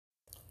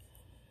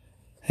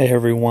Hey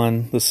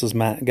everyone, this is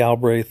Matt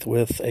Galbraith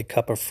with A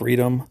Cup of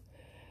Freedom.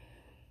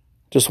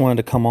 Just wanted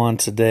to come on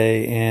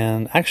today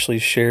and actually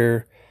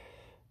share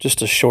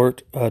just a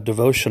short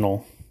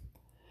devotional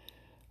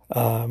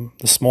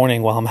this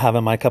morning while I'm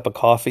having my cup of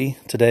coffee.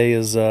 Today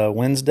is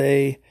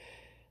Wednesday,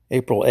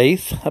 April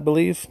 8th, I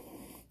believe.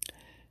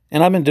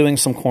 And I've been doing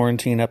some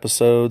quarantine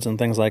episodes and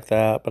things like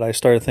that, but I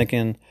started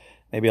thinking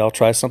maybe I'll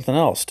try something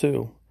else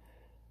too,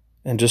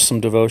 and just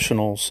some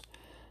devotionals.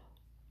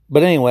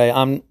 But anyway,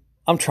 I'm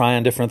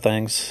trying different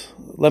things.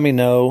 Let me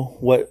know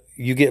what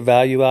you get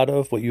value out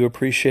of, what you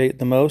appreciate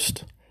the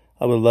most.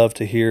 I would love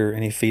to hear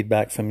any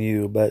feedback from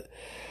you. But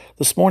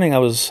this morning,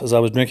 as I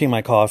was drinking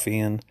my coffee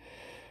and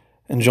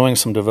enjoying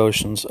some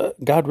devotions,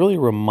 God really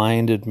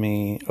reminded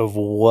me of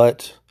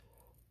what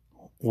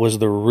was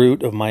the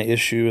root of my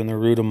issue and the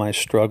root of my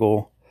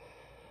struggle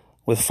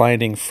with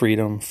finding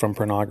freedom from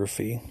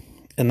pornography.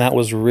 And that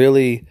was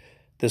really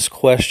this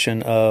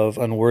question of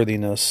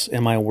unworthiness.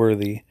 Am I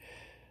worthy?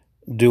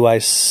 Do I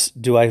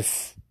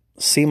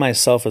see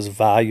myself as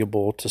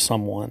valuable to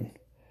someone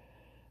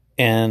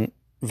and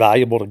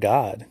valuable to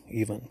God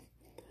even?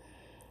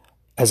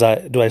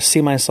 Do I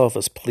see myself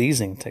as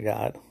pleasing to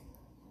God,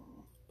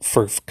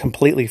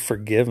 completely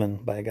forgiven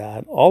by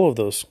God? All of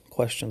those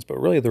questions, but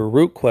really the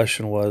root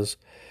question was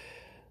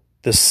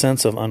this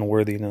sense of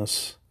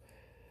unworthiness.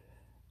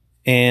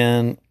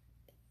 And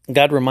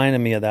God reminded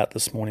me of that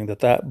this morning,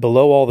 that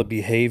below all the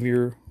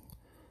behavior,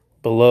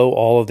 below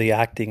all of the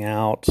acting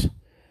out,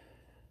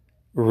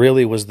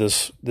 really was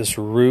this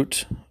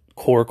root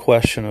core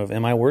question of,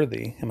 am I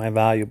worthy? Am I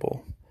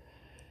valuable?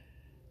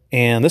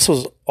 And this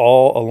was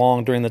all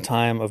along during the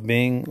time of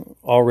being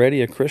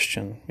already a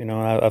Christian. You know,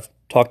 I've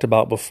talked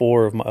about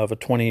before of a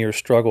 20-year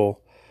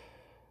struggle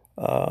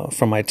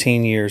from my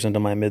teen years into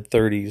my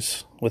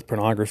mid-30s with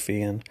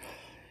pornography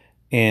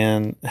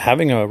and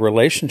having a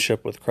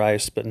relationship with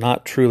Christ, but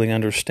not truly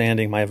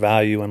understanding my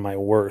value and my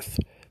worth,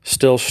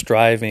 still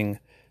striving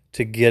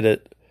to get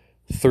it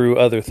through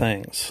other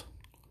things.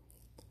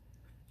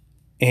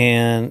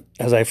 And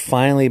as I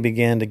finally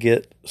began to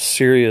get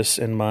serious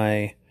in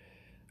my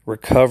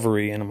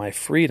recovery and my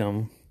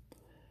freedom,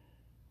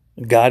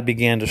 God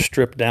began to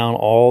strip down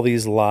all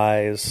these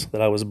lies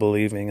that I was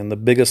believing. And the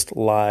biggest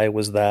lie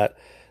was that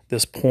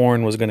this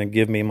porn was going to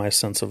give me my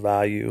sense of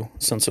value,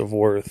 sense of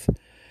worth.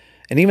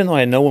 And even though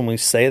I know when we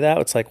say that,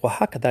 it's like, well,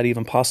 how could that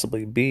even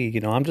possibly be? You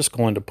know, I'm just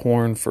going to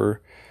porn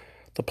for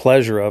the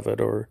pleasure of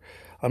it, or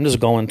I'm just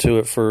going to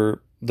it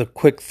for the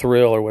quick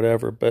thrill or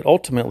whatever. But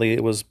ultimately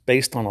it was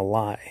based on a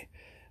lie,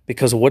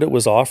 because what it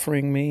was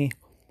offering me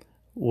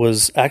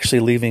was actually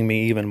leaving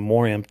me even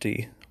more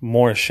empty,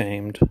 more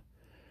ashamed,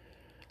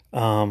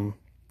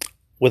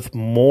 with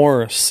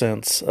more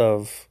sense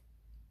of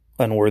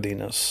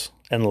unworthiness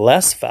and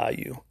less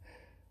value.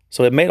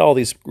 So it made all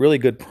these really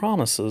good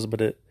promises,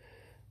 but it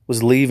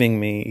was leaving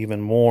me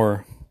even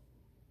more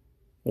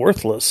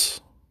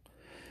worthless.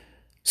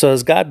 So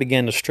as God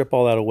began to strip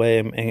all that away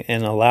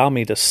and allow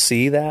me to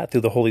see that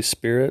through the Holy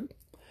Spirit,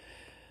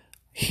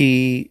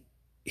 He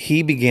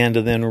began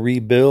to then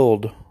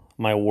rebuild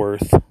my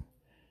worth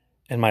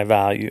and my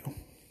value.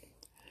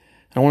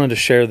 I wanted to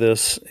share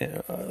this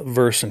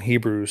verse in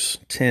Hebrews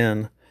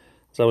 10.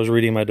 As I was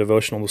reading my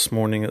devotional this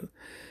morning, it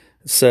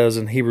says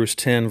in Hebrews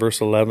 10, verse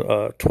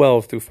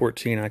 12 through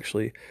 14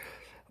 actually,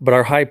 "But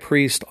our high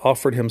priest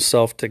offered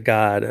himself to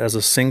God as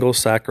a single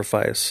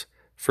sacrifice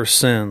for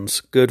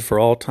sins, good for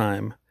all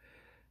time.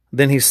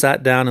 Then he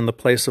sat down in the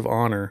place of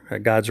honor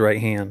at God's right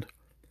hand.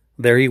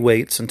 There he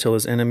waits until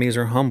his enemies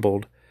are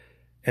humbled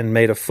and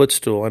made a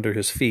footstool under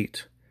his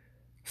feet.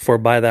 For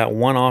by that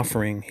one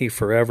offering he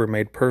forever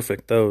made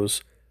perfect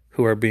those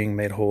who are being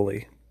made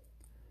holy."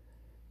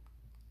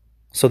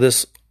 So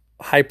this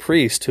high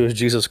priest, who is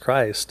Jesus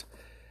Christ,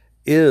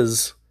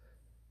 is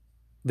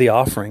the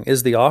offering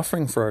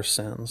for our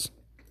sins.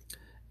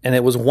 And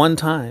it was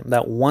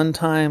that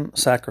one-time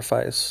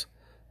sacrifice,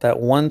 that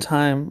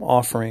one-time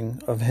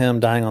offering of him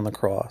dying on the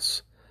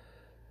cross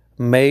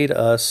made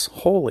us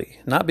holy,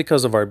 not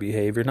because of our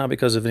behavior, not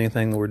because of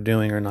anything we're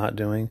doing or not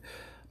doing,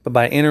 but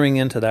by entering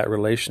into that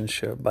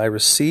relationship, by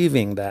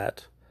receiving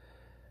that.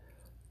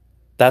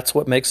 That's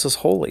what makes us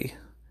holy.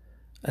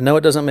 I know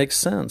it doesn't make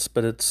sense,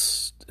 but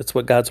it's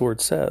what God's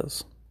word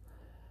says.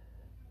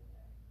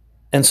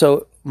 And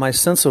so my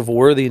sense of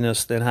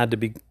worthiness then had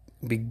to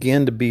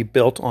begin to be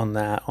built on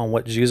that, on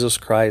what Jesus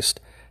Christ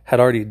had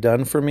already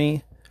done for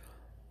me.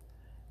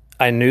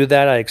 I knew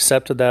that, I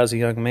accepted that as a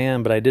young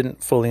man, but I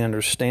didn't fully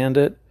understand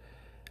it.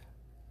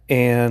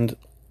 And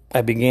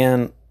I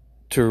began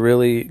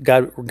to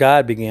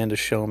God began to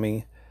show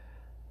me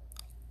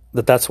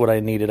that that's what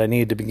I needed. I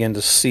needed to begin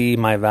to see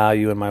my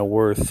value and my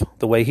worth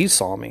the way he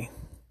saw me.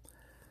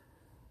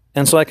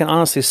 And so I can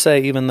honestly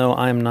say, even though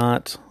I'm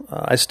not,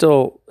 I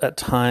still at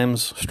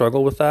times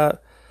struggle with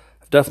that.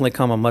 I've definitely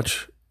come a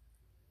much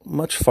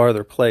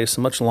farther place,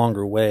 a much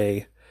longer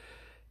way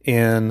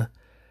in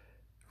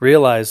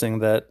realizing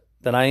that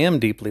I am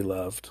deeply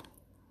loved,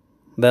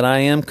 that I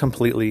am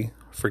completely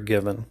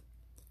forgiven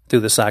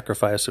through the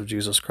sacrifice of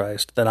Jesus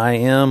Christ, that I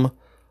am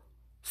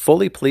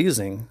fully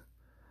pleasing,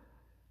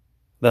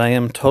 that I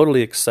am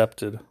totally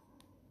accepted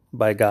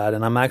by God,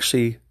 and I'm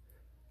actually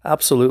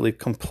absolutely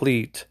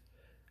complete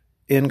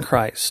in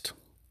Christ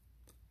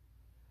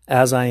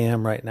as I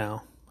am right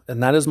now.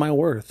 And that is my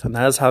worth, and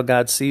that is how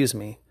God sees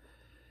me.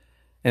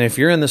 And if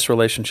you're in this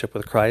relationship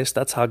with Christ,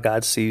 that's how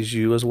God sees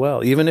you as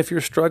well. Even if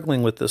you're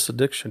struggling with this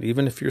addiction,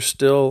 even if you're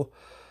still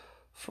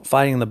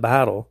fighting the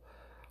battle,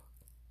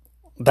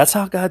 that's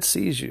how God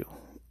sees you.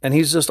 And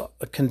he's just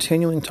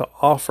continuing to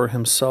offer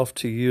himself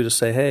to you to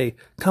say, hey,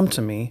 come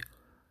to me.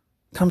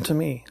 Come to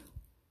me.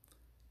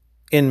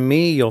 In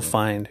me, you'll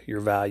find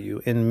your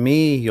value. In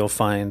me, you'll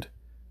find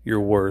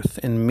your worth.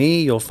 In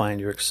me, you'll find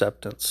your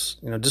acceptance.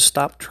 Just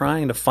stop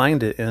trying to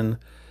find it in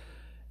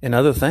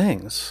other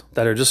things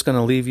that are just going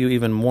to leave you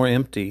even more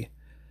empty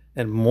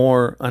and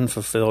more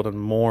unfulfilled and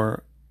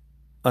more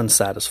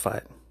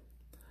unsatisfied.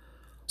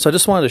 So I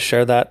just wanted to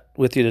share that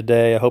with you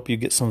today. I hope you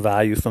get some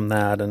value from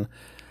that. And,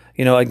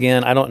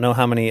 again, I don't know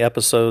how many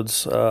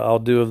episodes I'll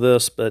do of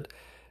this, but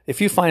if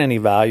you find any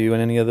value in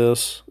any of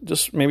this,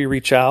 just maybe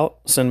reach out,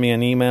 send me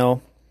an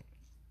email.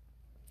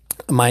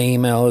 My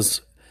email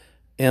is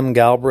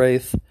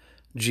mgalbraith,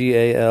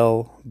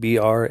 GALBRAITH,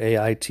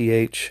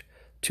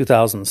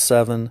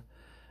 2007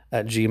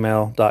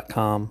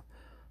 @gmail.com.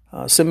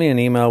 Send me an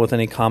email with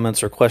any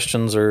comments or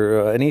questions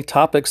or any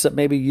topics that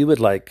maybe you would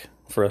like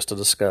for us to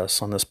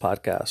discuss on this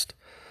podcast.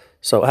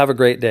 So have a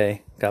great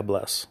day. God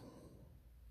bless.